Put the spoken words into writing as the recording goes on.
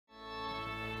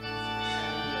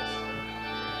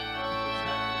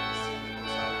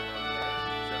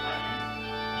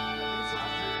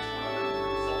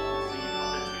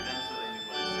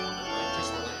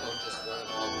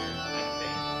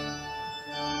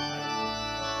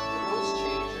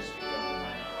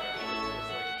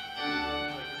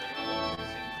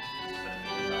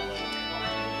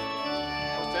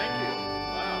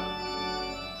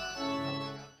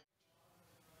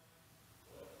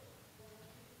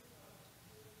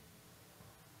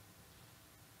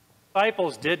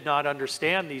disciples did not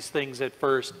understand these things at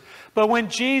first, but when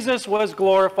Jesus was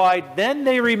glorified, then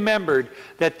they remembered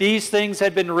that these things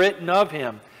had been written of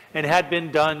him and had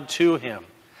been done to him.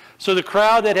 So the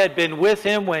crowd that had been with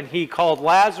him when he called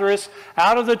Lazarus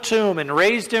out of the tomb and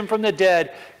raised him from the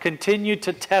dead continued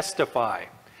to testify.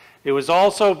 It was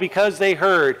also because they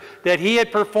heard that he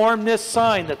had performed this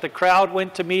sign that the crowd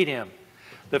went to meet him.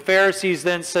 The Pharisees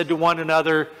then said to one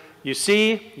another, "You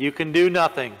see, you can do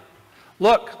nothing.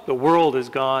 Look, the world has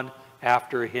gone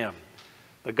after him."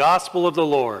 The Gospel of the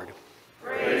Lord.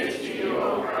 Praise to you,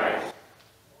 O Christ.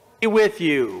 Be with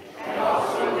you. And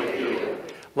also with you.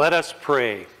 Let us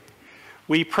pray.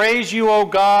 We praise you, O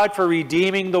God, for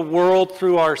redeeming the world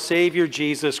through our Savior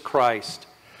Jesus Christ.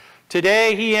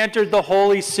 Today he entered the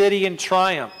holy city in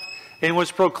triumph and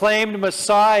was proclaimed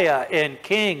Messiah and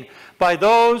King by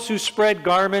those who spread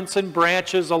garments and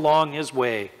branches along his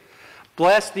way.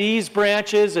 Bless these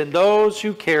branches and those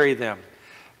who carry them.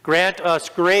 Grant us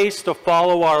grace to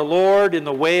follow our Lord in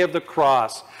the way of the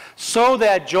cross, so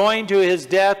that, joined to his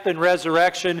death and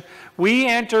resurrection, we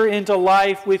enter into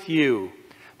life with you.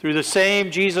 Through the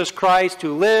same Jesus Christ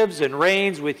who lives and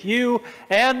reigns with you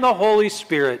and the Holy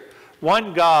Spirit,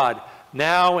 one God,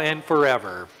 now and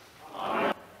forever.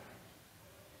 Amen.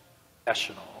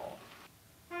 Professional.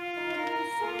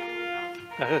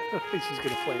 She's going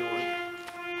to play one.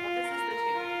 Well, this is the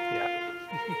tune. Yeah.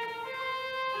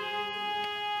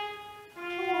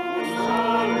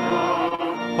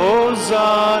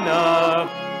 Hosanna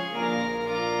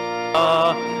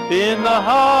in the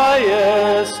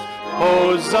highest.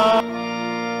 Hosanna,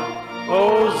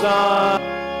 Hosanna,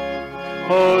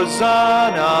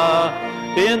 Hosanna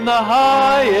in the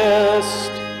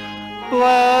highest.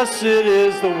 Blessed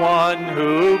is the one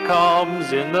who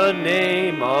comes in the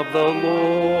name of the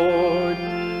Lord.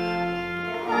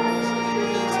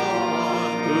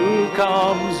 Who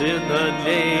comes in the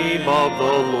name of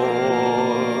the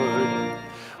Lord.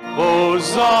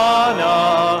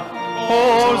 Hosanna,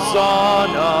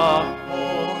 Hosanna.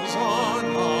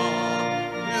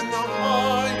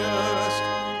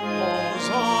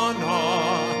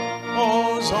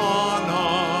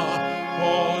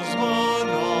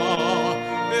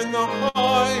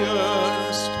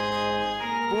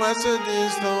 Blessed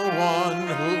is the one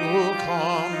who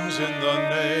comes in the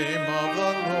name of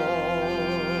the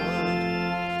Lord.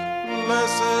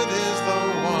 Blessed is the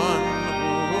one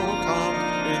who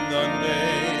comes in the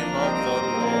name of the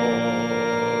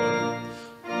Lord.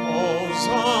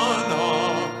 Hosanna,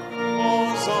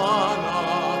 Hosanna,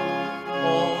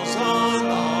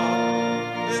 Hosanna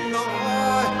in the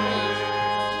highest.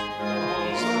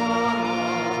 Hosanna,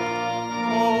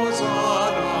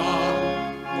 Hosanna.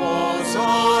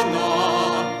 Hosanna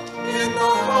in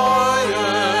the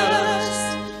highest.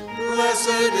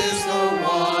 Blessed is the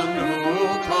one who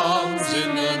comes in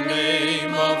the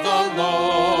name of the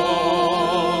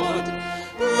Lord.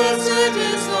 Blessed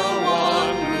is the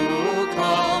one who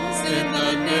comes in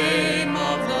the name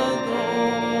of the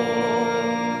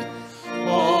Lord.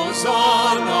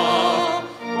 Hosanna,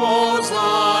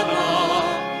 Hosanna,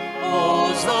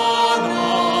 Hosanna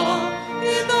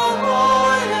in the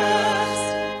highest.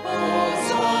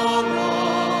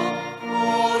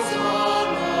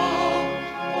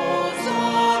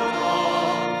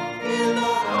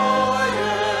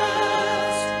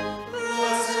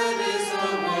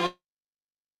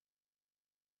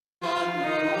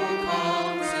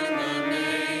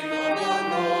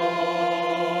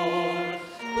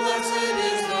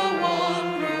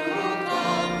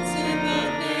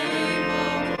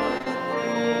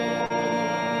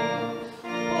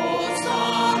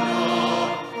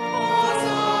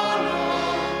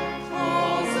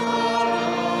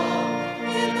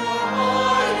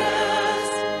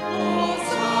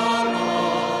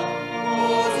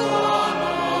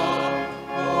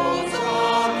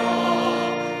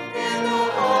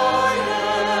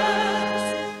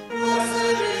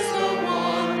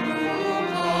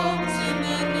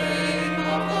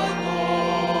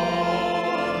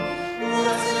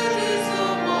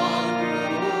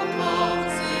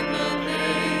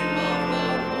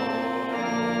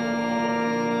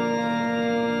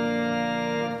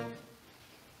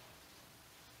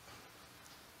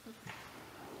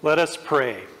 Let us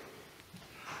pray.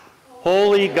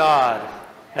 Holy God,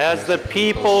 as the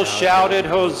people shouted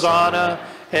Hosanna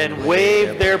and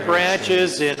waved their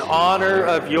branches in honor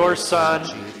of your Son,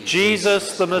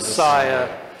 Jesus the Messiah,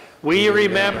 we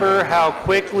remember how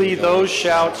quickly those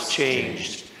shouts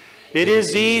changed. It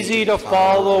is easy to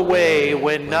fall away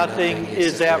when nothing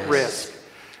is at risk.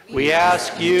 We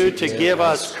ask you to give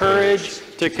us courage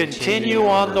to continue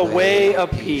on the way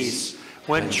of peace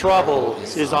when trouble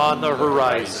is on the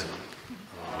horizon.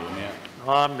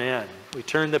 Amen. We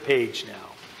turn the page now.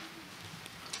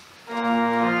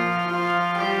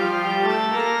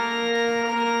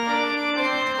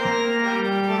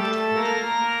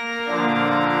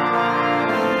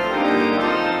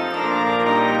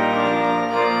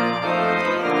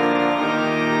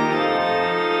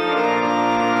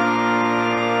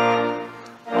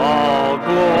 All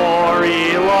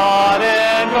glory, laud,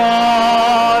 and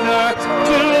honor to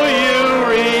you,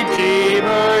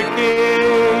 Redeemer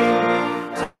King,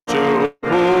 to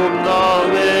whom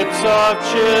the lips of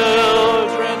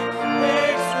children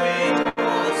make sweet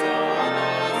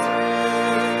hosannas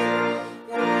ring.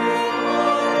 You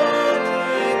are the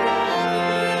King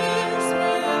of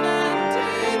Israel and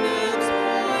David's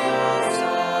royal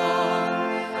Son.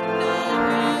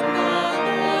 Now in the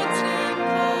Lord's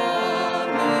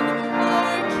incoming,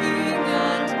 our King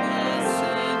and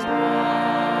blessed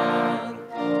One.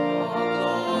 All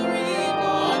glory,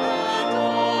 laud, and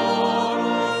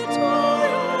honor to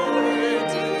you,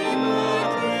 Redeemer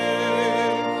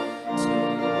King, to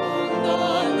whom the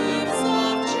lips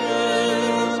of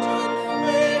children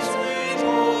make sweet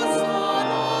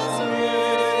hosannas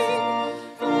ring.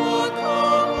 The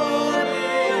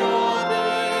company of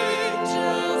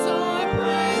angels are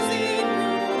praising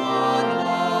you on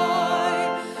high.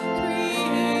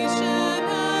 Creation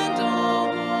and all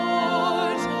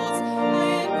mortals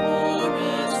in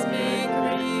chorus make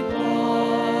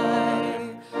reply.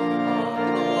 All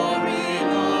glory,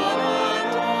 laud,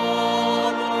 and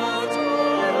honor to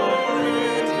your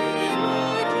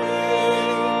Redeemer King,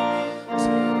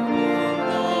 to whom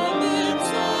the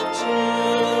lips of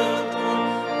children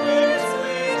make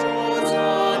sweet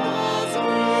hosannas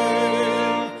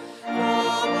ring.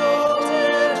 The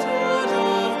multitude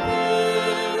of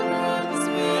pilgrims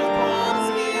with palms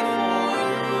before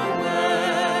you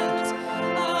went,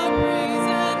 our praise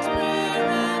and prayer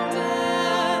and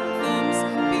anthems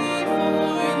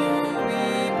before you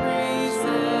we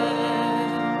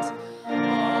present.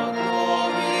 All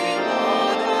glory,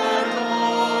 laud, and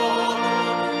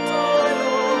honor to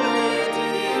your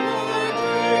Redeemer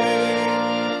King,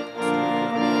 to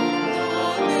whom the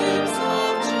lips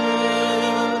of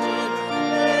children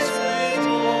make sweet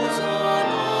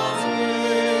hosannas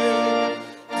ring.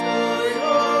 To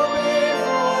you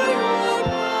before your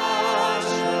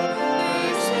passion they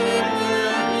sing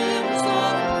their hymns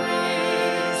of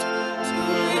praise. To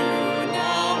you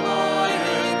now I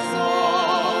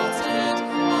exalted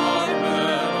our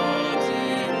melody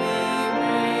we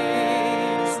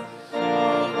raise.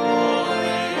 All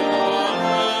glory, laud,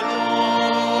 and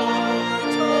honor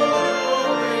to your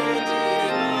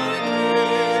Redeemer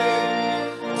King,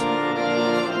 to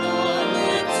whom the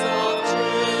lips of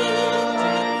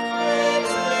children make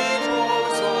sweet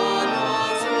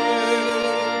hosannas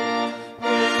ring.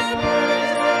 Their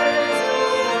praises you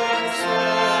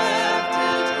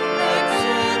accepted,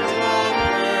 accept our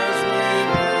prayers we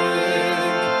bring.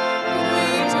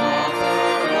 Great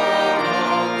author of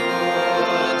all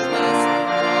goodness,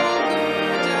 all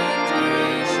good and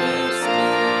gracious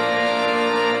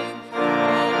King.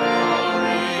 All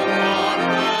glory, laud,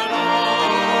 and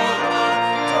honor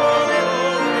to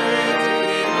your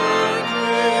Redeemer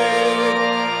King,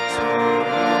 to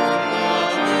whom the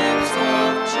lips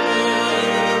of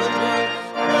children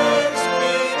make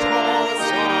sweet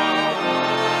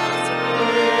hosannas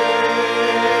ring.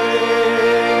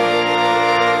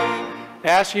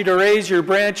 Ask you to raise your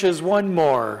branches one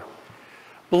more.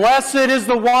 Blessed is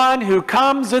the one who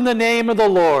comes in the name of the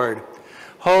Lord.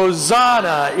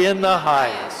 Hosanna in the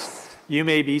highest. You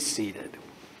may be seated.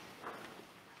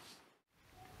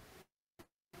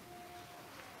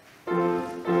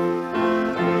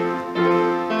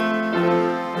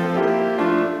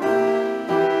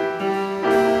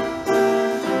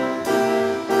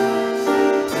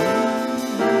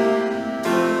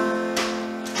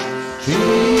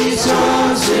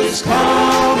 Jesus is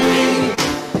coming,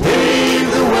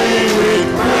 pave the way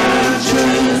with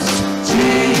branches.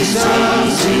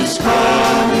 Jesus is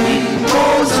coming,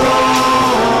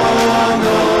 Hosanna.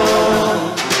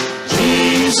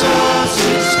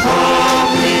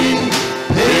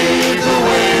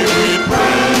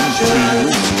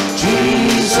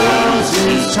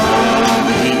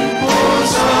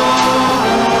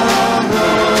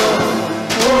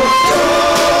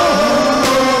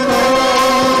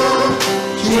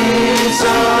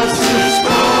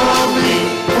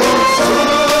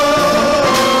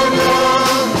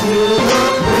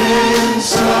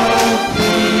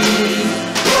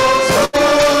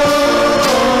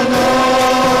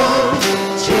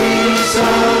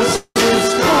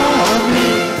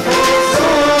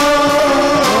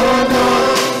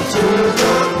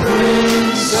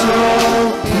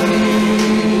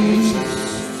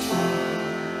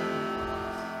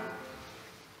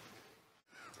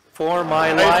 For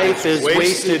my life is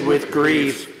wasted with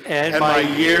grief, and my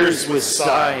years with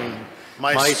sighing.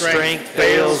 My strength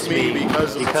fails me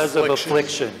because of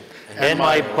affliction, and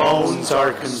my bones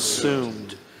are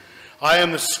consumed. I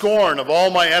am the scorn of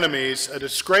all my enemies, a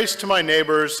disgrace to my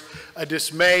neighbors, a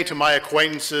dismay to my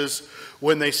acquaintances.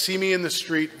 When they see me in the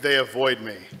street, they avoid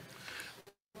me.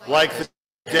 Like the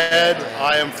dead,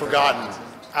 I am forgotten,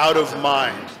 out of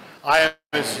mind. I am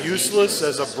as useless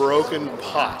as a broken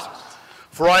pot.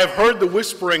 For I have heard the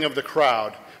whispering of the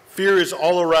crowd. Fear is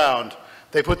all around.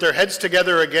 They put their heads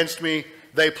together against me.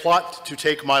 They plot to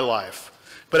take my life.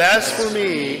 But as for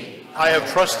me, I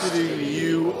have trusted in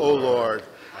you, O Lord.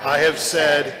 I have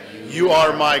said, you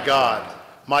are my God.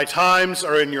 My times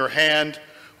are in your hand.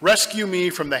 Rescue me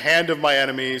from the hand of my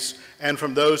enemies and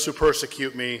from those who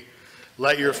persecute me.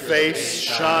 Let your face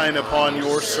shine upon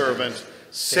your servant.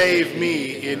 Save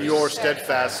me in your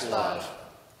steadfast love.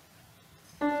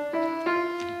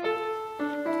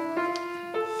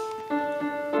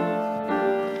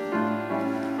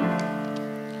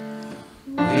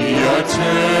 We are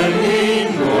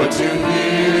turning, Lord, to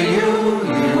hear you.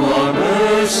 You are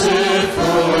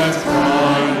merciful and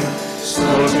kind,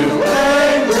 slow to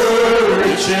anger,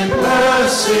 rich in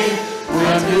blessing,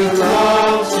 when with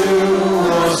love to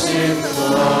us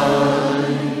incline.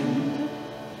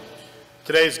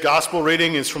 Today's gospel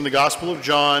reading is from the Gospel of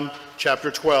John,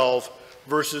 chapter 12,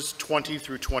 verses 20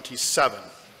 through 27.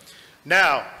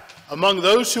 Now, among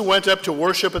those who went up to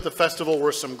worship at the festival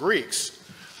were some Greeks.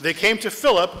 They came to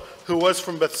Philip, who was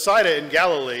from Bethsaida in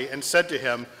Galilee, and said to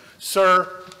him,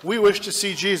 Sir, we wish to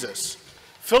see Jesus.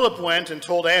 Philip went and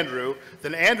told Andrew.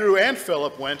 Then Andrew and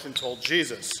Philip went and told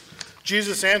Jesus.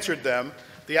 Jesus answered them,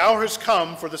 The hour has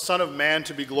come for the Son of Man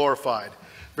to be glorified.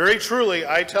 Very truly,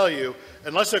 I tell you,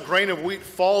 unless a grain of wheat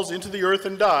falls into the earth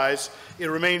and dies, it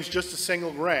remains just a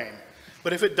single grain.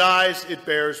 But if it dies, it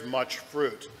bears much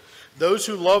fruit. Those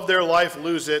who love their life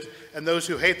lose it, and those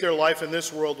who hate their life in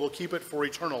this world will keep it for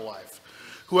eternal life.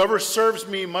 Whoever serves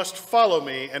me must follow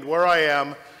me, and where I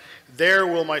am, there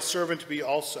will my servant be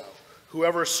also.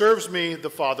 Whoever serves me, the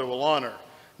Father will honor.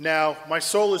 Now, my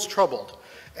soul is troubled,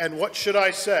 and what should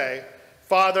I say?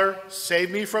 Father,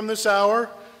 save me from this hour?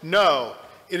 No,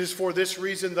 it is for this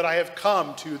reason that I have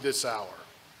come to this hour.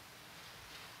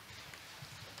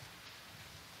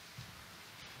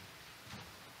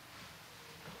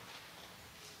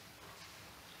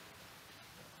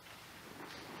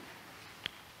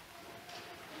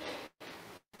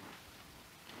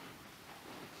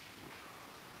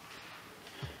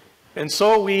 And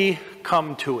so we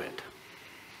come to it.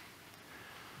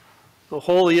 The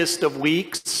holiest of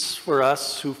weeks for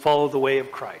us who follow the way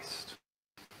of Christ.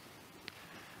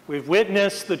 We've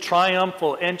witnessed the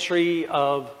triumphal entry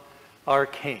of our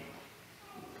King.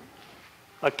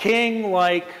 A King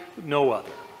like no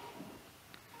other.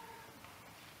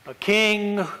 A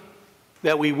King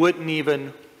that we wouldn't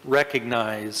even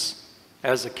recognize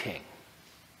as a king.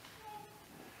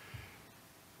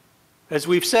 As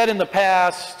we've said in the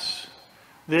past,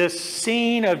 this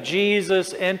scene of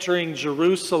Jesus entering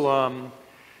Jerusalem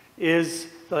is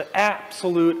the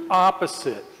absolute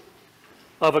opposite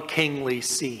of a kingly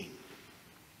scene.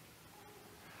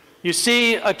 You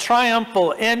see, a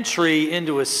triumphal entry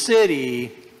into a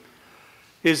city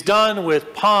is done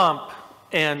with pomp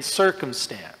and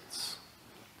circumstance.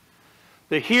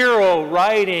 The hero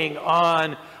riding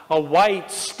on a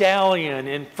white stallion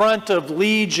in front of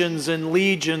legions and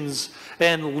legions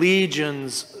and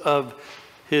legions of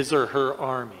his or her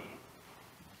army.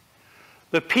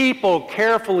 The people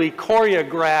carefully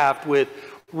choreographed with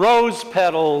rose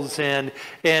petals and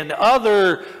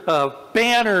other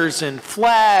banners and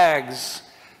flags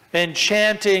and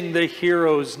chanting the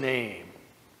hero's name.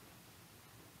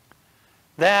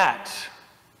 That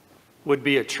would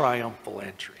be a triumphal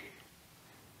entry.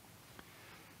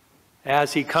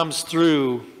 As he comes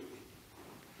through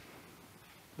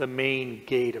the main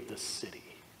gate of the city,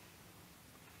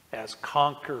 as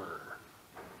conqueror,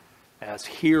 as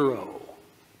hero.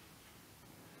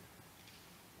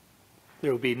 There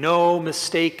will be no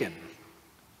mistaking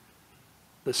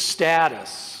the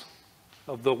status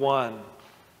of the one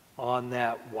on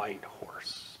that white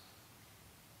horse.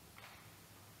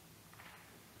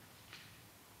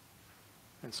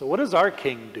 And so what does our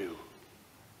King do?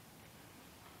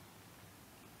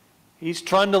 He's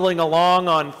trundling along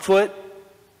on foot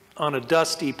on a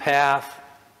dusty path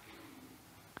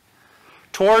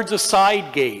towards a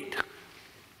side gate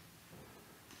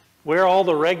where all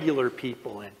the regular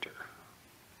people enter.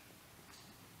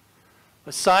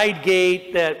 A side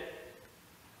gate that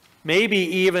maybe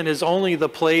even is only the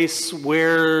place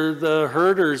where the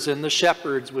herders and the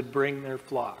shepherds would bring their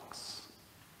flocks.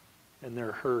 and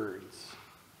their herds.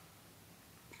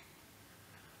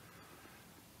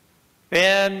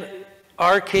 And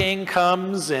our king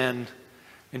comes, and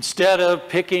instead of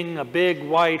picking a big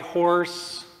white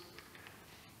horse,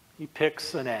 he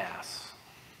picks an ass.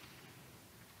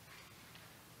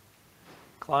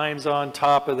 Climbs on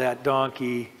top of that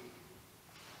donkey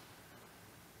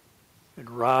and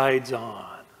rides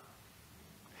on.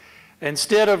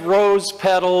 Instead of rose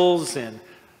petals and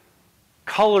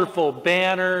colorful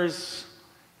banners,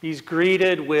 he's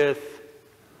greeted with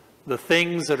the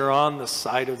things that are on the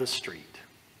side of the street.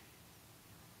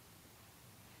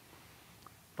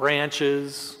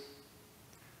 Branches,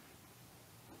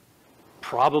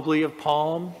 probably of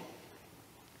palm,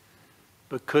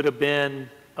 but could have been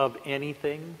of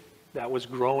anything that was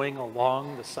growing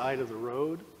along the side of the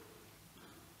road.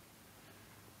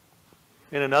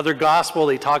 In another gospel,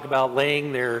 they talk about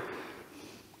laying their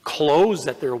clothes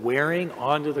that they're wearing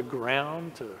onto the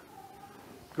ground to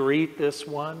greet this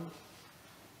one.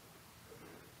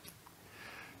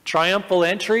 Triumphal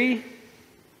entry?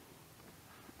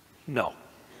 No.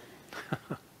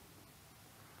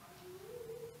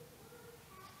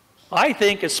 I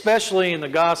think, especially in the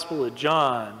Gospel of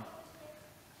John,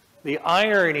 the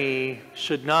irony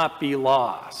should not be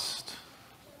lost.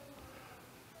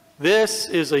 This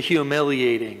is a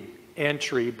humiliating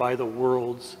entry by the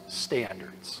world's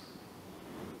standards.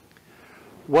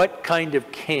 What kind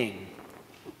of king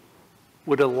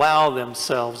would allow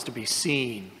themselves to be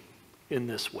seen in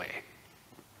this way?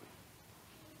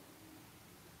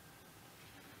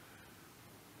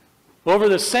 Over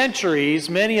the centuries,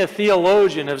 many a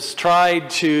theologian has tried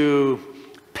to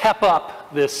pep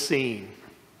up this scene.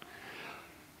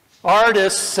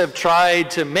 Artists have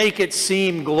tried to make it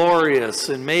seem glorious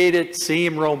and made it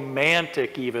seem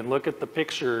romantic even. Look at the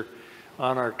picture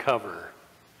on our cover.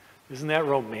 Isn't that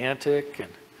romantic?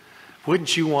 And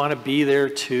wouldn't you want to be there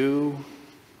too?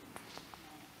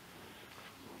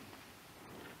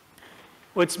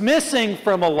 What's missing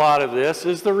from a lot of this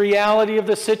is the reality of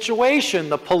the situation,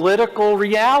 the political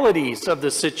realities of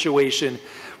the situation.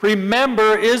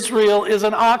 Remember, Israel is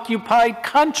an occupied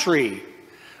country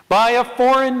by a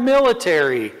foreign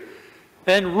military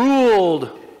and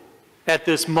ruled at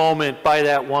this moment by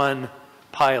that one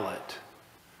Pilate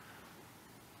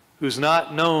who's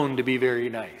not known to be very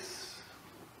nice.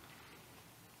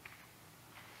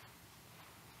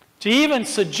 To even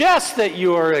suggest that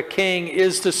you are a king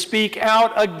is to speak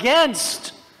out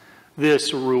against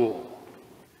this rule,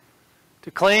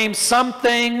 to claim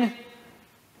something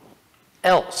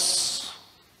else.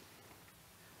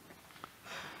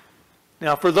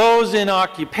 Now, for those in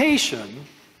occupation,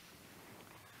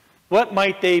 what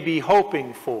might they be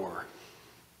hoping for?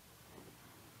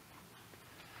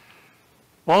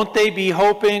 Won't they be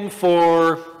hoping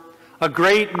for a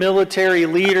great military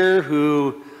leader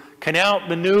who can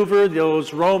outmaneuver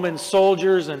those Roman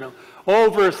soldiers and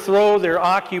overthrow their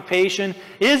occupation?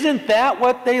 Isn't that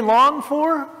what they long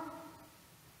for?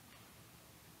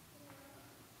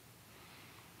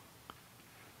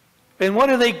 And what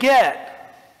do they get?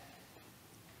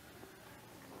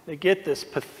 They get this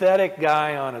pathetic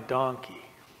guy on a donkey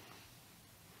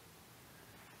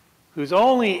whose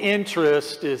only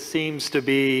interest seems to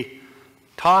be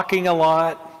talking a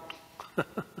lot,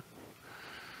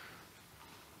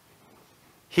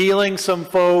 healing some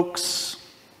folks,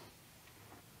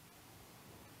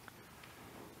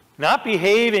 not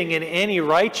behaving in any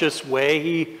righteous way.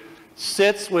 He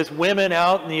sits with women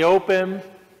out in the open,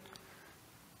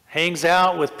 hangs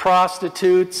out with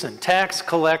prostitutes and tax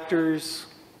collectors,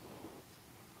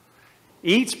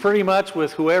 eats pretty much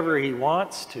with whoever he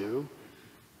wants to,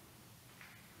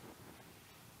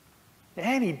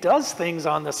 and he does things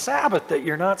on the Sabbath that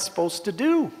you're not supposed to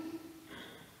do.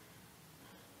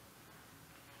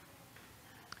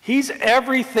 He's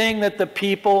everything that the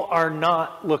people are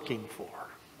not looking for.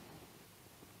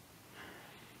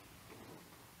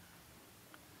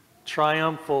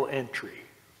 Triumphal entry.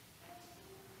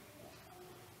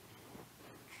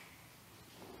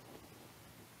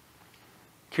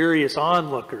 Curious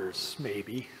onlookers,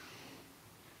 maybe.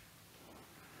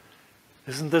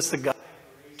 Isn't this the guy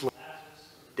who raised Lazarus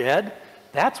from the dead?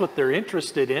 That's what they're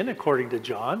interested in, according to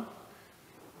John.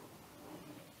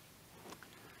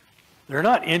 They're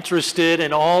not interested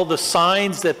in all the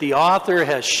signs that the author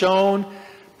has shown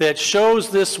that shows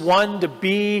this one to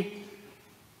be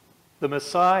the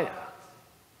Messiah.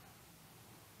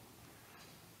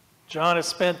 John has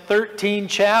spent 13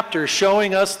 chapters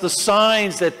showing us the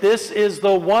signs that this is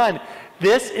the one.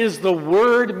 This is the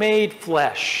Word made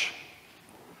flesh.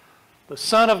 The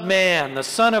Son of Man, the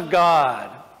Son of God,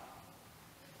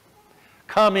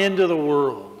 come into the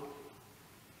world.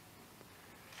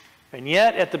 And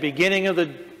yet, at the beginning of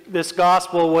this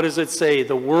gospel, what does it say?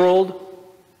 The world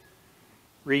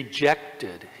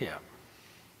rejected him.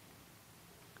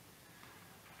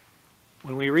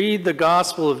 When we read the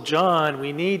Gospel of John,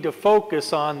 we need to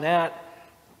focus on that.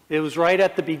 It was right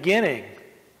at the beginning.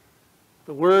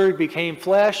 The Word became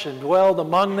flesh and dwelled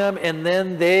among them, and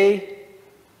then they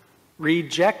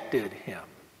rejected him.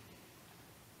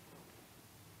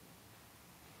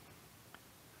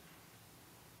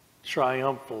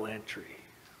 Triumphal entry.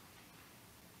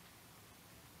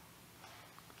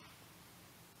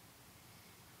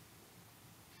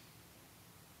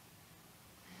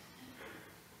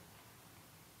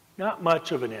 Not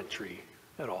much of an entry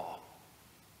at all.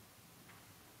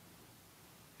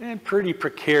 And pretty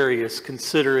precarious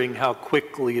considering how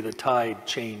quickly the tide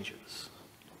changes.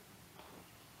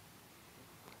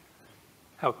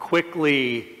 How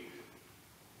quickly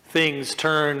things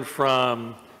turn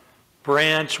from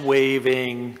branch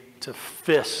waving to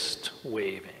fist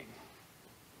waving.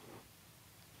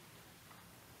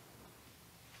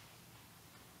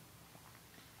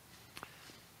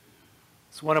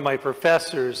 So one of my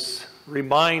professors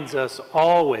reminds us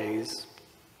always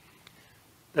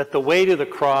that the way to the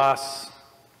cross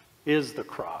is the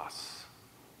cross.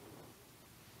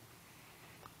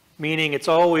 Meaning it's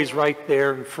always right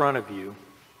there in front of you.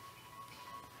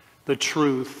 The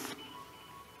truth,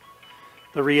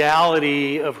 the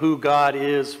reality of who God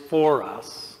is for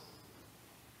us.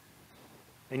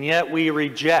 And yet we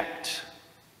reject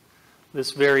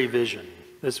this very vision,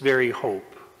 this very hope.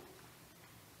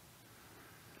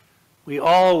 We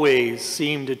always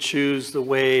seem to choose the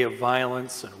way of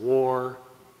violence and war.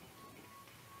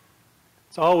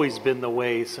 It's always been the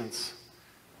way since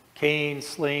Cain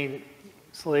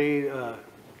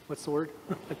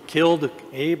killed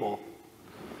Abel.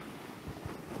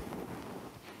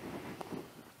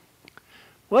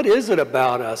 What is it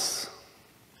about us?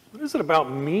 What is it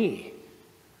about me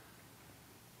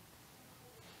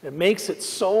that makes it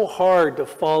so hard to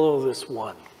follow this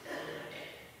one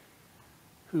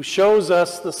who shows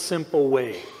us the simple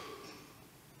way?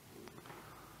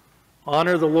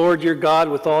 Honor the Lord your God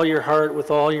with all your heart,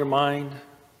 with all your mind,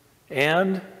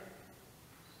 and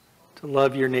to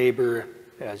love your neighbor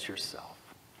as yourself.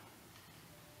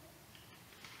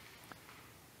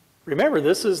 Remember,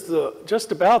 this is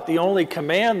just about the only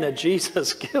command that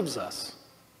Jesus gives us.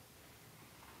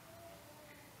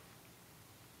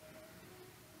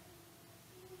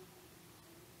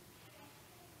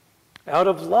 Out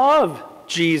of love,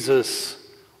 Jesus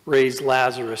raised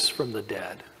Lazarus from the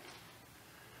dead.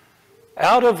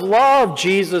 Out of love,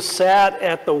 Jesus sat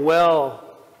at the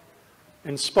well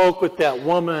and spoke with that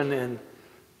woman and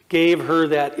gave her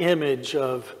that image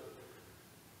of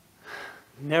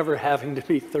never having to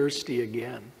be thirsty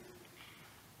again.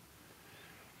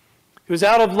 It was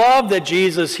out of love that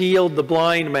Jesus healed the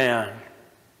blind man.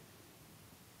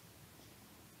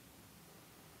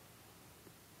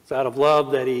 It's out of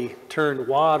love that he turned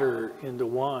water into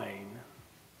wine.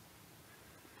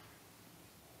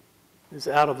 It's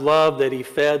out of love that he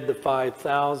fed the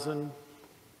 5,000.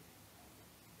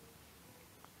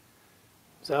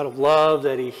 It's out of love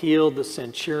that he healed the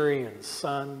centurion's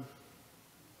son.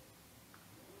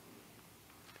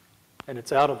 And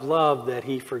it's out of love that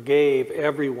he forgave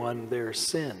everyone their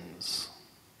sins.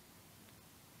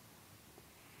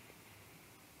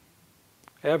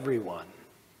 Everyone.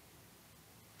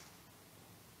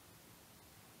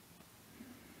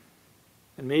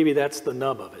 And maybe that's the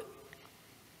nub of it.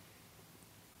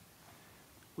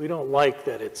 We don't like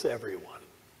that it's everyone.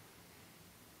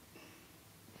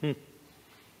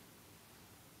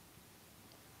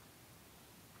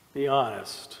 Be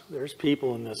honest. There's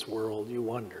people in this world you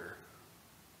wonder,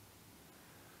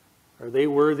 are they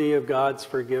worthy of God's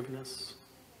forgiveness?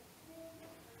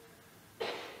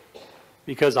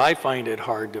 Because I find it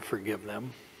hard to forgive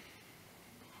them.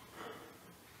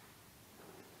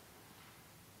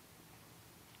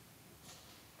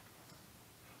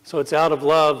 So it's out of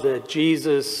love that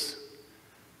Jesus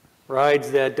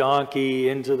rides that donkey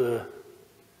into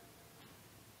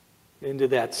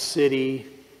that city,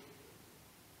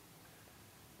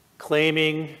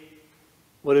 claiming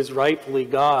what is rightfully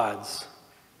God's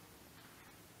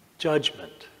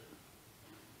judgment.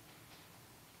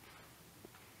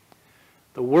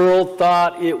 The world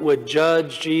thought it would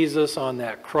judge Jesus on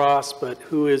that cross, but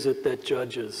who is it that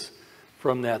judges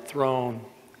from that throne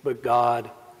but God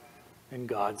and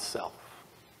God's self?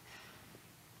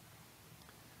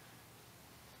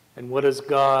 And what does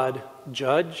God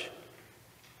judge?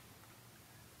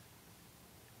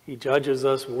 He judges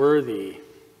us worthy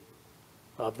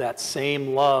of that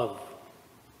same love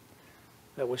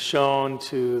that was shown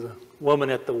to woman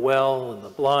at the well and the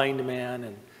blind man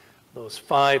and those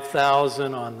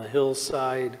 5,000 on the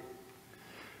hillside.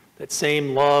 That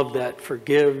same love that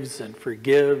forgives and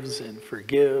forgives and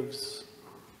forgives.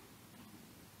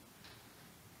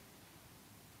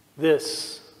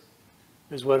 This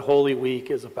is what Holy Week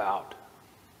is about.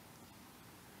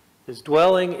 Is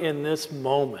dwelling in this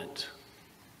moment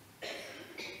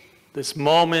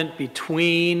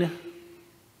between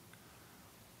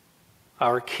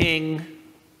our King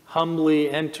humbly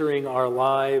entering our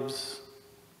lives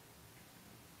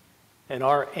and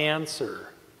our answer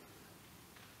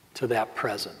to that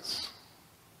presence.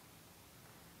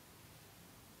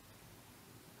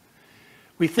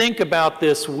 We think about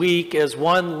this week as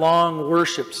one long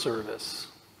worship service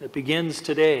that begins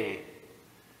today.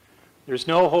 There's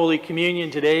no Holy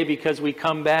Communion today because we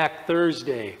come back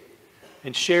Thursday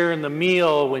and share in the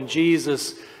meal when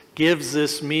Jesus gives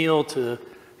this meal to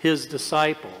his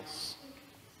disciples.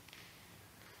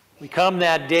 We come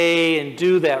that day and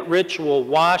do that ritual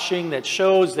washing that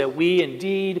shows that we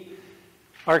indeed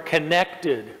are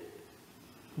connected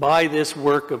by this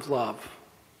work of love.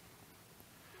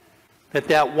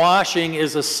 That washing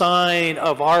is a sign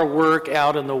of our work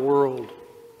out in the world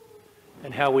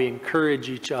and how we encourage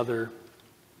each other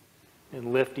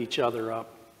and lift each other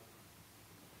up.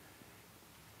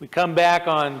 We come back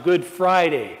on Good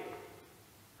Friday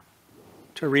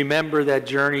to remember that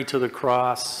journey to the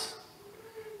cross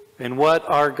and what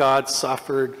our God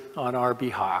suffered on our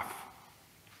behalf.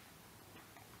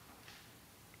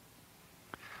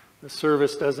 The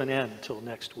service doesn't end till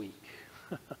next week,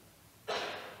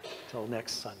 till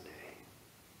next Sunday.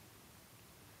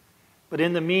 But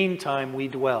in the meantime, we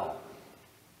dwell.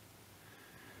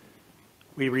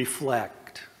 We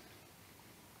reflect.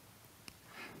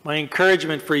 My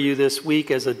encouragement for you this week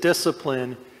as a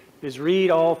discipline is read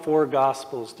all four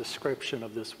Gospels' description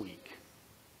of this week.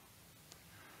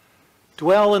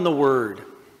 Dwell in the Word.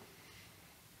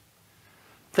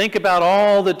 Think about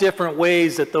all the different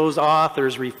ways that those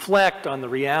authors reflect on the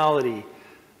reality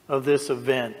of this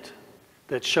event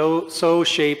that so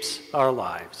shapes our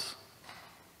lives.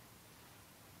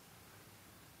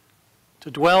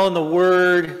 To dwell in the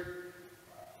Word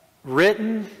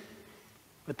written,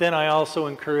 but then I also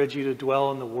encourage you to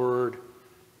dwell in the Word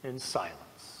in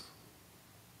silence.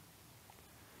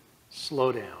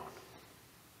 Slow down.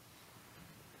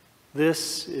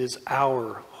 This is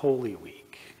our Holy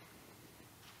Week.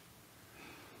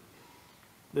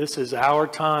 This is our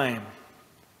time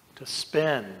to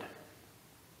spend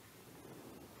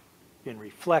in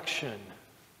reflection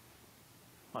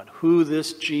on who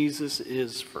this Jesus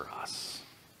is for us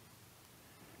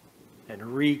and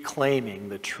reclaiming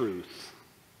the truth.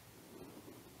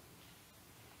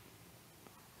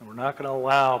 And we're not going to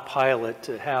allow Pilate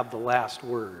to have the last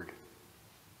word.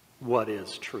 What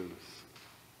is truth?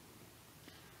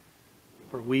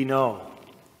 For we know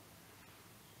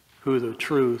who the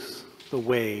truth, the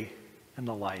way, and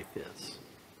the life is.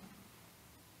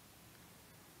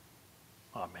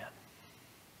 Amen.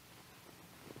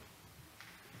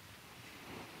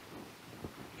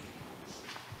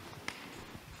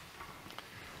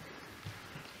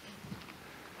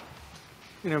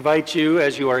 I invite you,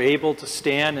 as you are able, to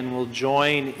stand and we'll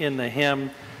join in the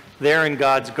hymn, There in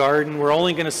God's Garden. We're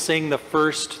only going to sing the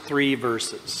first 3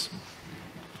 verses.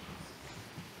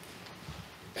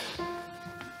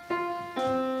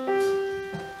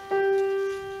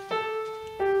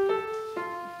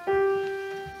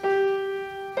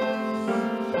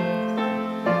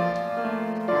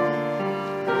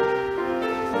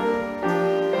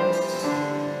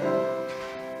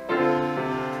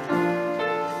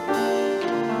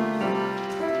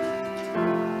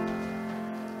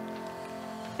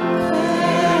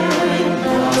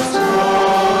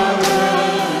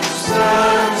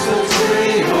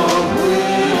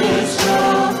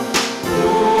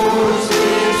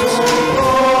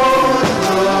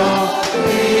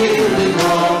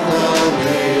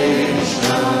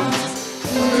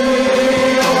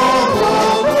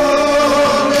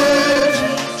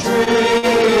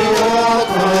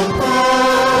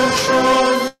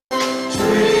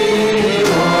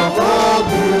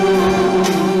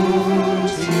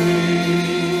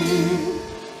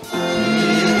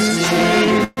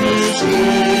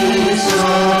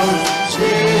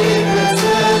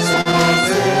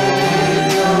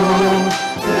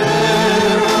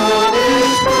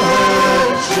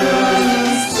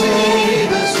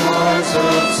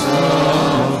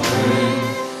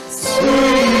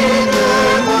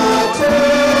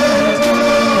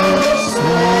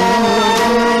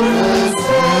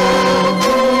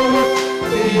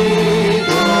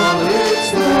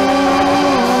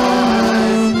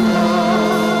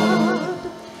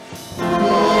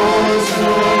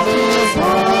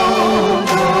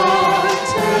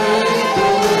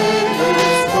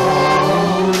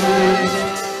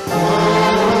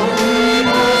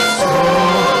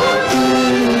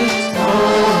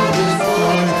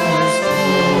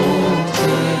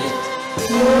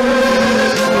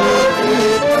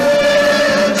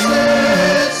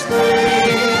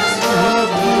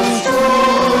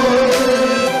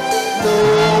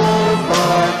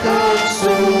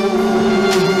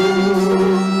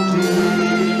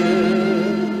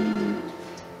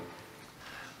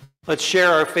 Let's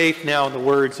share our faith now in the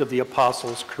words of the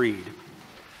Apostles' Creed.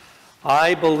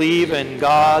 I believe in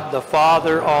God, the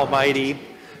Father Almighty,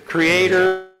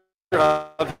 creator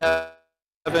of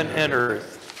heaven and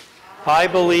earth. I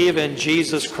believe in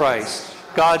Jesus Christ,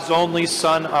 God's only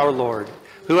Son, our Lord,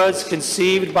 who was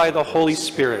conceived by the Holy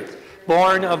Spirit,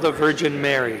 born of the Virgin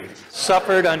Mary,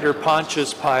 suffered under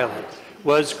Pontius Pilate,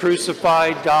 was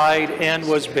crucified, died, and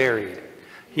was buried.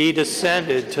 He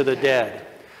descended to the dead.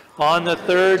 On the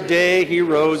third day he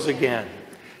rose again.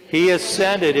 He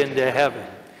ascended into heaven.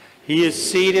 He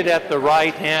is seated at the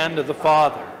right hand of the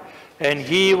Father, and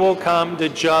he will come to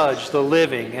judge the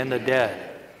living and the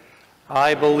dead.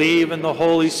 I believe in the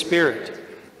Holy Spirit,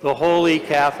 the Holy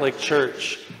Catholic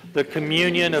Church, the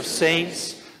communion of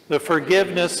saints, the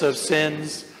forgiveness of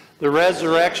sins, the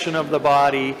resurrection of the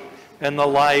body, and the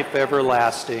life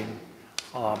everlasting.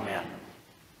 Amen.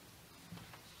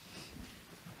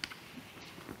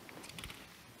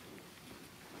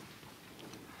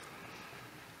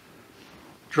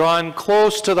 Drawn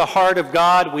close to the heart of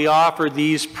God, we offer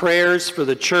these prayers for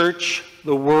the church,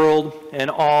 the world, and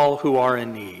all who are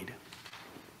in need.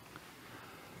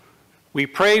 We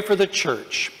pray for the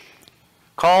church,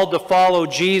 called to follow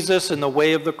Jesus in the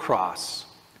way of the cross.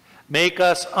 Make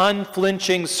us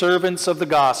unflinching servants of the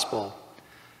gospel.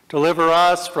 Deliver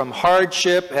us from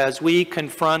hardship as we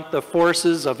confront the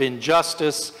forces of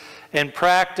injustice and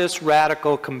practice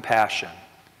radical compassion.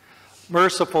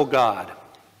 Merciful God,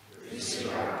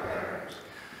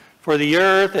 for the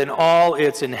earth and all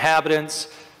its inhabitants,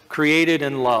 created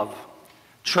in love,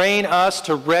 train us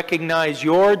to recognize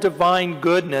your divine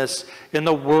goodness in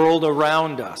the world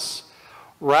around us.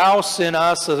 Rouse in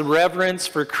us a reverence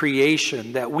for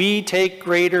creation, that we take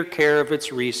greater care of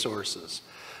its resources.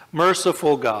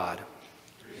 Merciful God,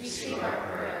 receive our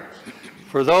prayer.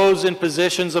 For those in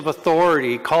positions of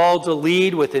authority called to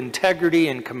lead with integrity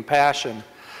and compassion,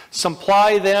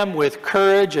 supply them with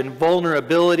courage and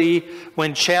vulnerability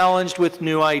when challenged with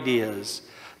new ideas.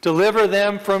 Deliver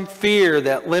them from fear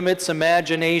that limits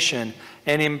imagination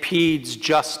and impedes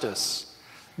justice.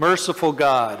 Merciful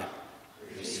God,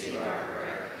 receive our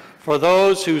prayer. For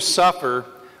those who suffer,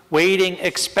 waiting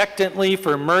expectantly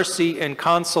for mercy and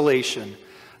consolation,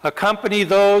 accompany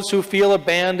those who feel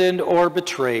abandoned or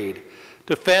betrayed,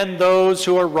 defend those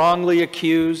who are wrongly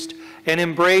accused, and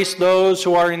embrace those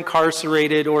who are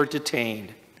incarcerated or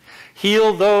detained.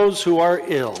 Heal those who are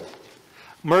ill.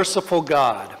 Merciful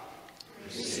God,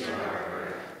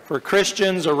 for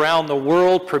Christians around the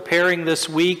world preparing this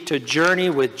week to journey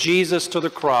with Jesus to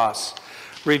the cross,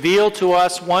 reveal to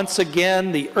us once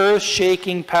again the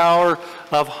earth-shaking power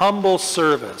of humble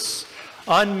service,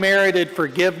 unmerited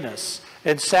forgiveness,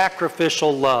 and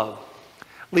sacrificial love.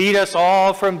 Lead us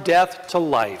all from death to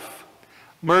life.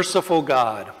 Merciful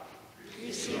God,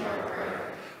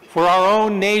 for our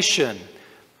own nation,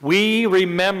 we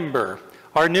remember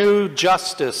our new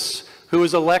justice who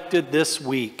was elected this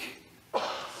week.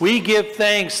 We give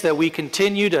thanks that we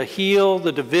continue to heal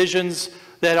the divisions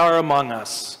that are among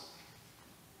us.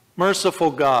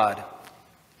 Merciful God,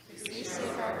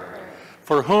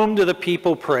 for whom do the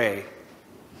people pray?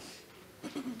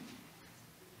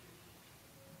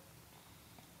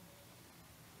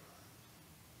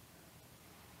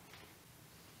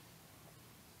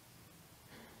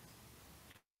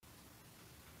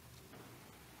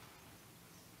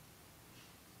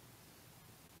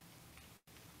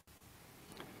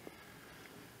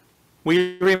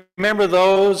 We remember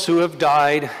those who have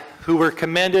died, who were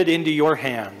commended into your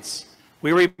hands.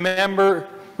 We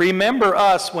remember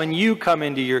us when you come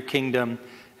into your kingdom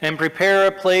and prepare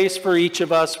a place for each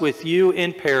of us with you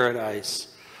in paradise.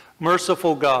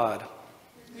 Merciful God,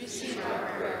 receive our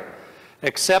prayer.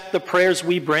 Accept the prayers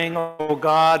we bring, O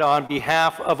God, on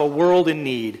behalf of a world in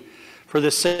need, for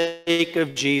the sake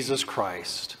of Jesus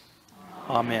Christ.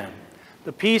 Amen.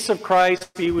 The peace of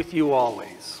Christ be with you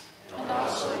always. And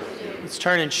also with you. Let's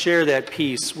turn and share that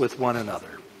peace with one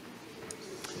another.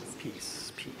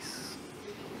 Peace, peace.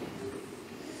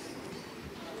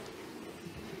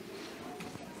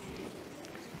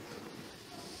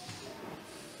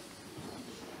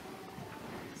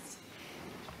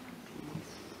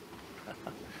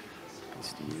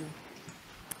 Peace to you.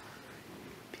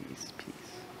 Peace, peace.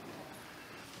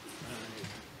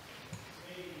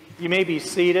 You may be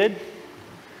seated.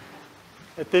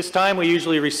 At this time, we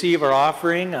usually receive our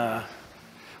offering.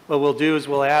 What we'll do is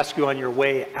we'll ask you on your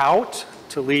way out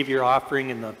to leave your offering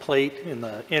in the plate in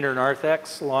the inner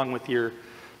narthex along with your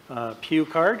pew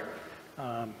card.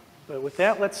 But with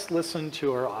that, let's listen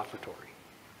to our offertory.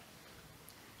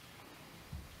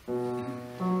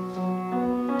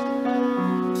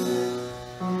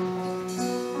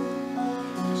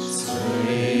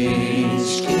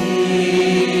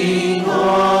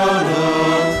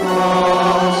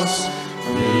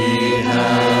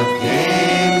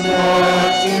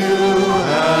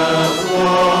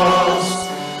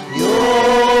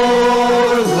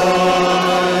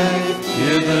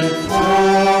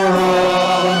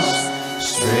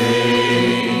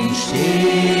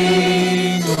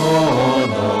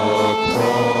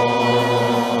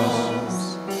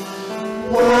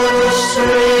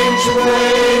 strange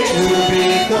way to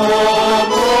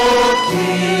become a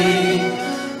king,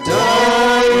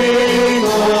 dying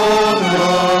on a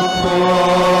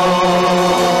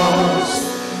cross.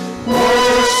 What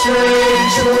a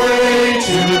strange way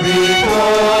to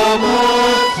become a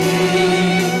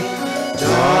king,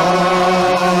 dying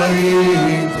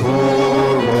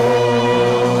for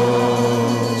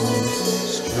us.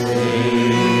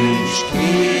 Strange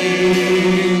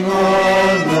king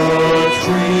on the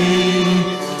tree,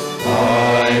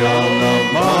 high on the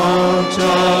mount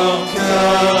of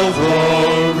Calvary,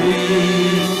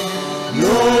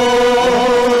 your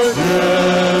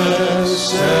death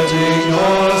setting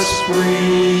us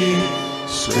free.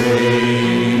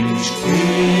 Strange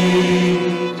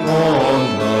king on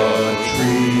the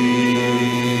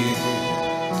tree.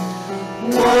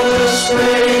 What a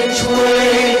strange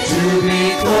way to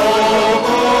become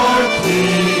our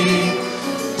king,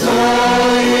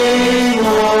 dying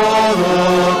on a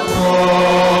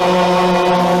cross.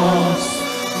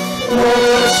 What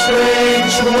a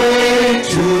strange way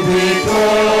to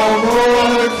become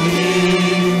our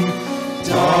king,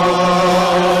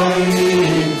 dying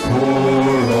for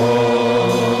us.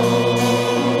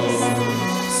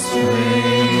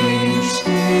 Strange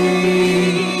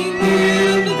king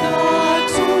in the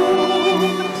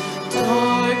tomb,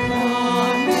 dark the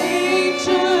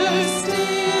manger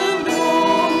stand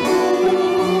on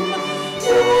room.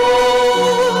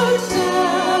 Your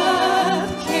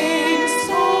death came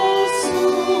so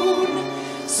soon.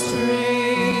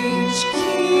 Strange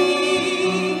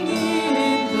king in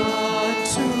the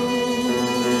tomb.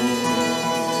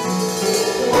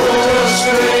 What a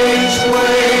strange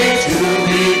way to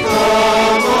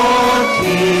become our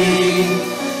king,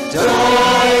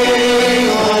 dying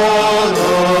on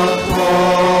a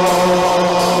cross.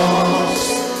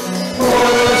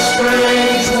 What a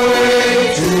strange way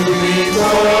to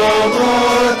become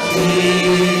our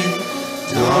king,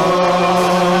 dying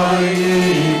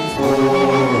for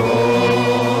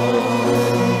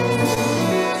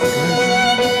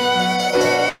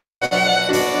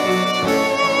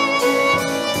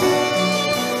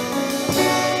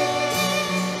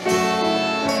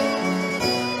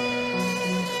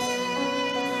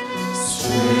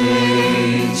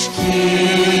strange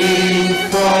king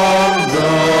from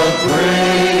the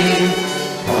grave,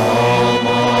 come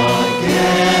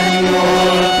again,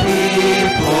 your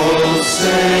people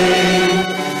sing.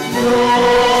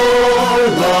 Your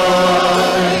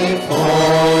life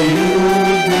all you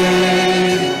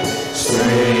gave.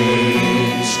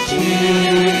 Strange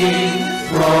king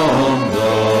from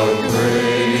the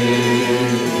grave.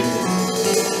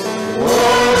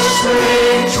 What a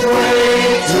strange way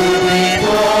to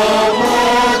become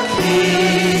a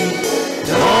king,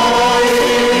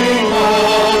 dying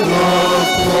on the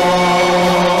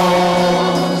cross.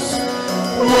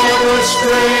 What a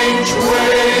strange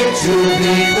way to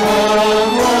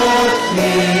become a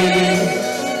king,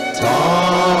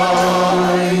 dying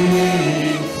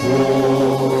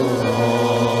for us.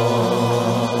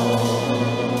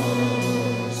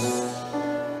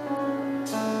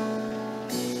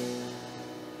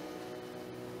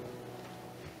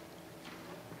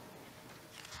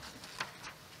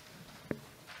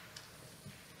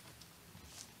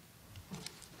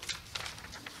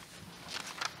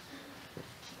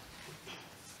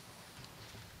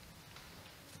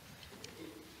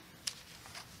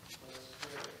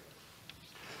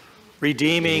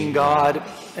 Redeeming God,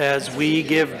 as we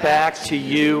give back to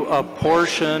you a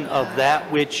portion of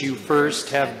that which you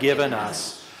first have given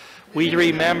us, we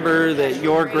remember that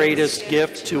your greatest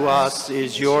gift to us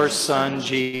is your Son,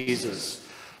 Jesus.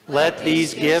 Let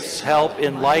these gifts help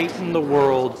enlighten the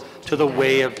world to the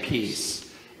way of peace.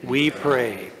 We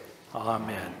pray.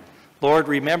 Amen. Lord,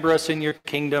 remember us in your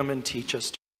kingdom and teach us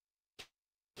to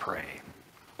pray.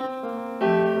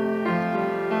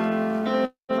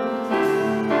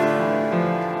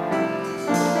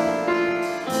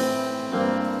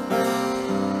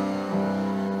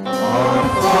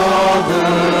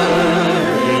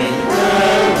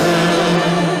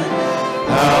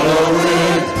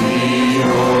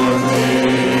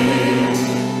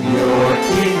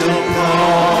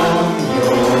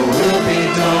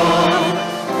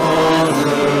 On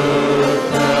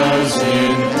earth as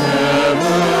in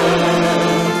heaven.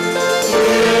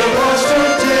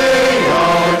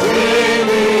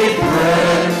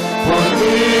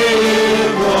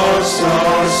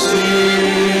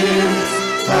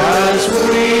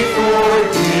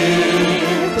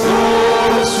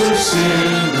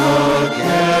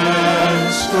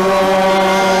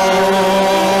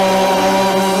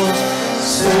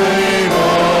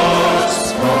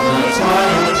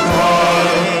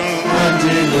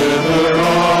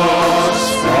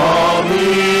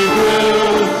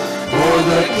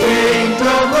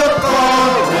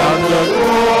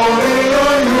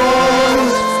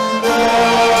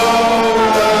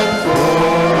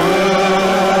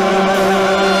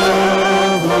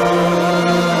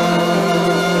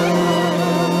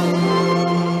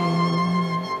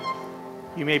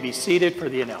 be seated for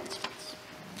the announcements.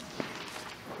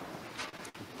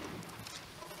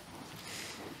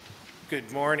 Good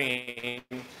morning.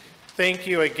 Thank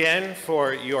you again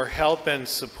for your help and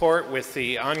support with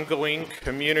the ongoing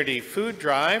community food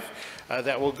drive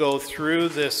that will go through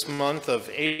this month of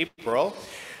April.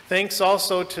 Thanks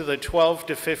also to the 12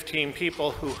 to 15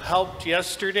 people who helped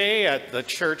yesterday at the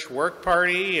church work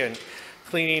party and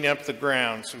cleaning up the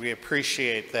grounds. We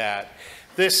appreciate that.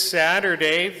 This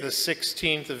Saturday, the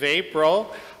 16th of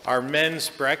April, our men's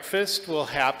breakfast will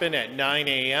happen at 9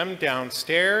 a.m.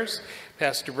 downstairs.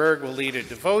 Pastor Berg will lead a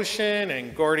devotion,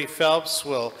 and Gordy Phelps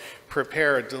will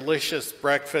prepare a delicious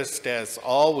breakfast as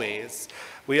always.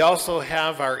 We also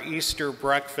have our Easter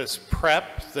breakfast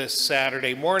prep this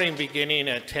Saturday morning beginning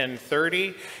at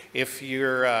 10:30. If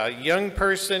you're a young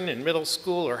person in middle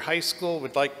school or high school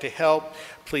would like to help,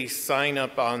 please sign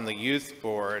up on the youth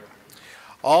board.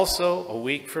 Also, a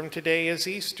week from today is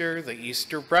Easter. The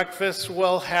Easter breakfast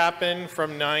will happen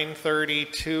from 9:30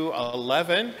 to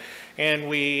 11, and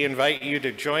we invite you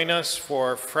to join us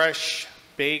for fresh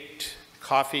baked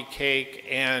coffee cake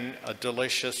and a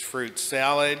delicious fruit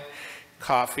salad,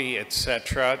 coffee,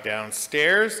 etc.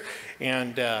 downstairs.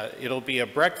 And it'll be a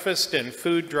breakfast and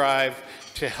food drive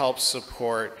to help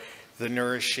support the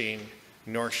Nourishing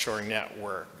North Shore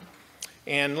Network.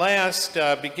 And last,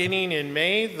 beginning in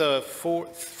May, the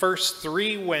first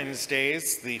 3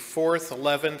 Wednesdays, the 4th,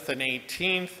 11th, and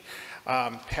 18th,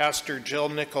 Pastor Jill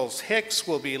Nichols-Hicks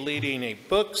will be leading a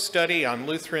book study on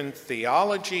Lutheran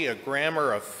theology, a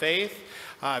grammar of faith.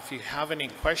 If you have any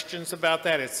questions about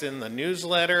that, it's in the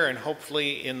newsletter and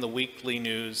hopefully in the weekly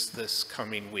news this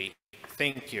coming week.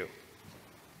 Thank you.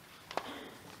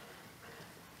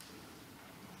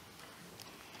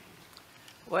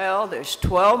 Well, there's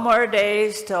 12 more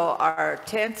days till our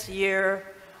 10th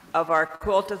year of our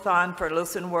quilt-a-thon for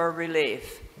Lutheran World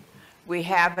Relief. We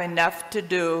have enough to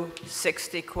do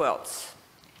 60 quilts.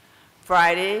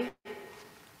 Friday,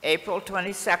 April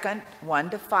 22nd, 1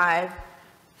 to 5,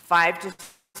 5 to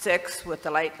 6 with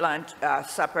the light lunch,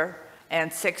 supper,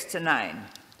 and 6 to 9.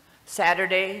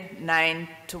 Saturday, 9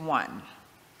 to 1.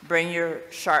 Bring your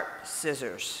sharp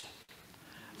scissors.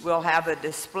 We'll have a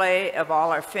display of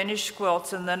all our finished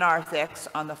quilts in the narthex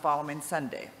on the following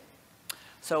Sunday.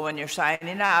 So when you're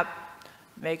signing up,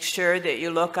 make sure that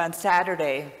you look on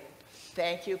Saturday.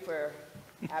 Thank you for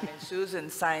having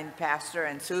Susan sign Pastor,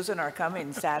 and Susan are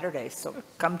coming Saturday, so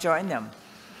come join them.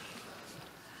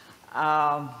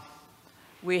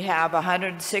 We have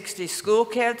 160 school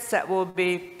kits that will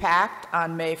be packed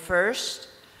on May 1st.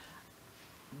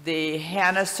 The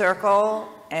Hannah Circle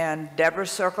and Deborah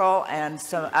Circle and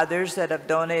some others that have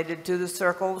donated to the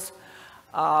circles.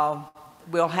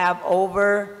 We'll have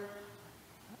over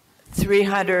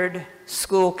 300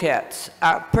 school kits,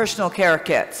 personal care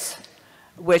kits,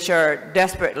 which are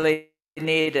desperately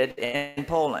needed in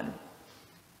Poland.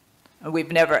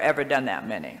 We've never ever done that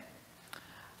many.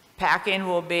 Packing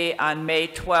will be on May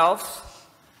 12th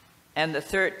and the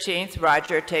 13th.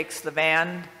 Roger takes the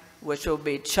van, which will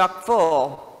be chock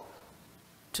full,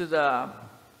 to the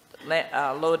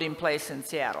loading place in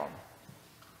Seattle.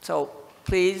 So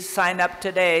please sign up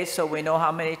today so we know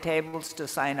how many tables to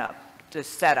sign up, to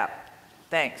set up.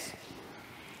 Thanks.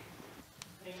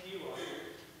 Thank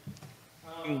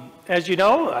you. As you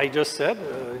know, I just said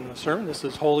in the sermon, this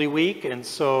is Holy Week, and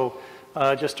so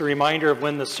just a reminder of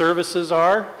when the services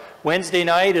are. Wednesday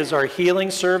night is our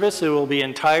healing service. It will be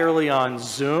entirely on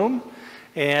Zoom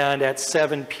and at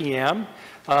 7 p.m.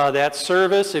 That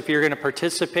service, if you're going to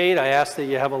participate, I ask that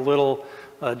you have a little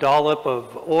dollop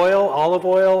of oil, olive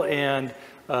oil, and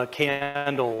a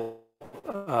candle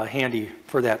handy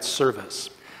for that service.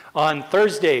 On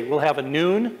Thursday, we'll have a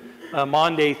noon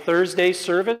Maundy Thursday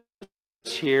service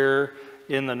here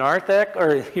in the narthex,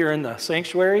 or here in the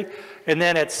sanctuary. And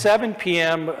then at 7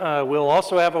 p.m., we'll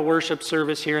also have a worship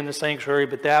service here in the sanctuary,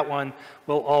 but that one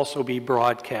will also be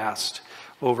broadcast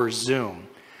over Zoom.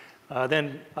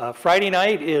 Then Friday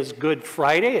night is Good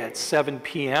Friday at 7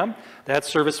 p.m. That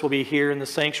service will be here in the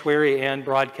sanctuary and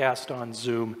broadcast on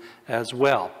Zoom as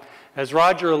well. As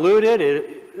Roger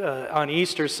alluded, on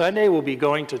Easter Sunday, we'll be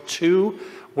going to 2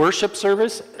 worship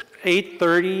services,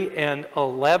 8:30 and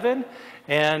 11.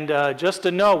 And just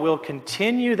to know, we'll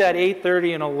continue that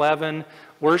 8:30 and 11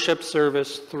 worship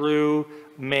service through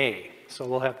May. So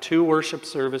we'll have 2 worship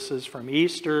services from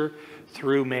Easter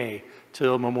through May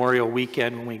till Memorial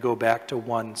Weekend when we go back to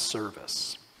 1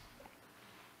 service.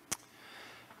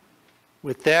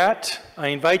 With that, I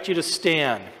invite you to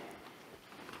stand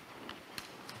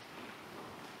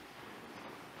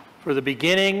for the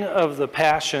beginning of the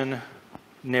Passion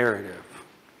narrative.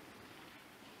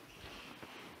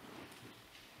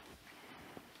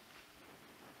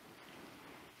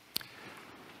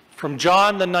 From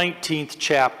John, the 19th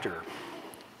chapter.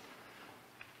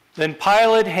 Then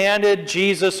Pilate handed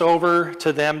Jesus over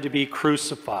to them to be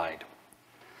crucified.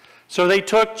 So they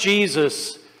took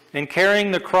Jesus, and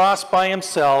carrying the cross by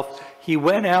himself, he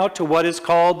went out to what is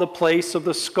called the place of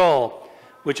the skull,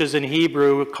 which is in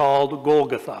Hebrew called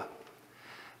Golgotha.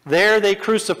 There they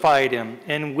crucified him,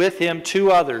 and with him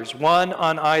 2 others, one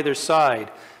on either side,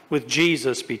 with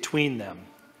Jesus between them.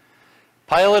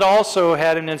 Pilate also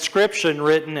had an inscription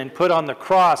written and put on the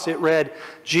cross. It read,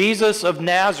 "Jesus of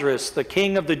Nazareth, the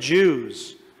King of the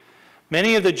Jews."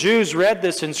 Many of the Jews read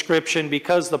this inscription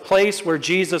because the place where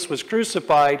Jesus was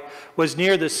crucified was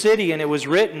near the city, and it was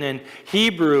written in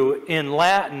Hebrew, in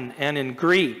Latin, and in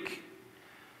Greek.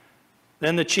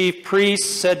 Then the chief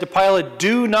priests said to Pilate,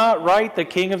 "Do not write the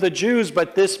King of the Jews,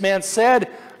 but this man said,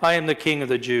 'I am the King of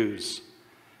the Jews.'"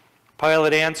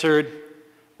 Pilate answered,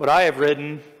 "What I have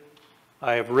written,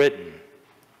 I have written."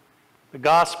 The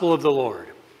Gospel of the Lord.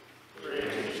 Praise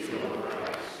to you,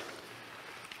 Christ.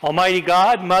 Almighty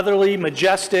God, motherly,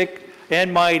 majestic,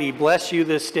 and mighty, bless you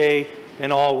this day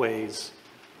and always.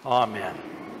 Amen.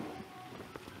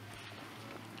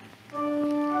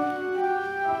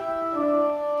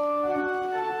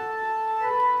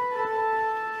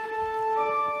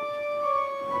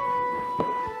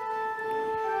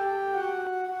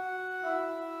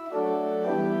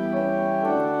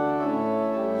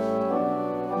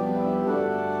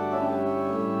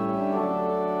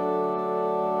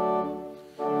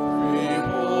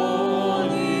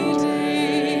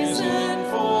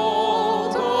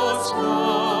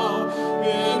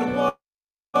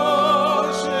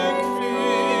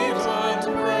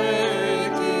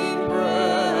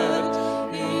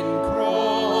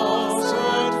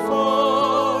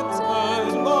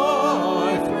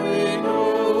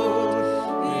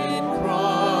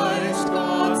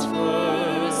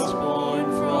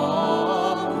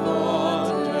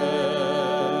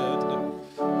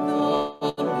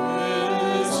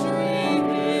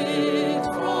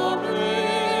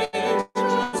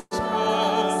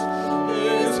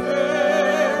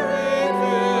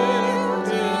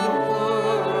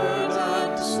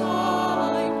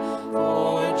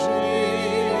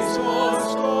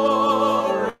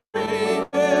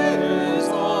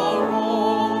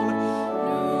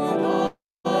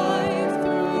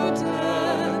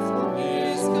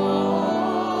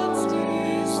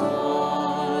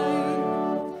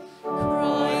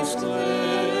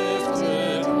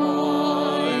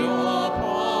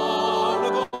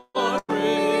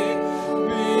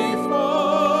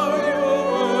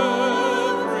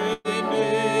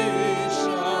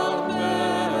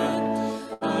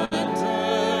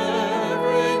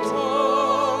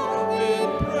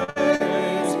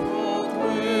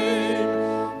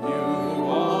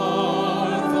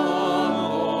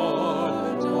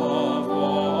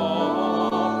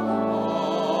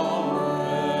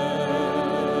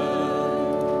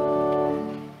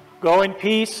 Go in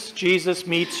peace. Jesus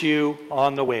meets you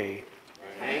on the way.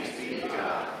 Thanks be to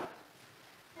God.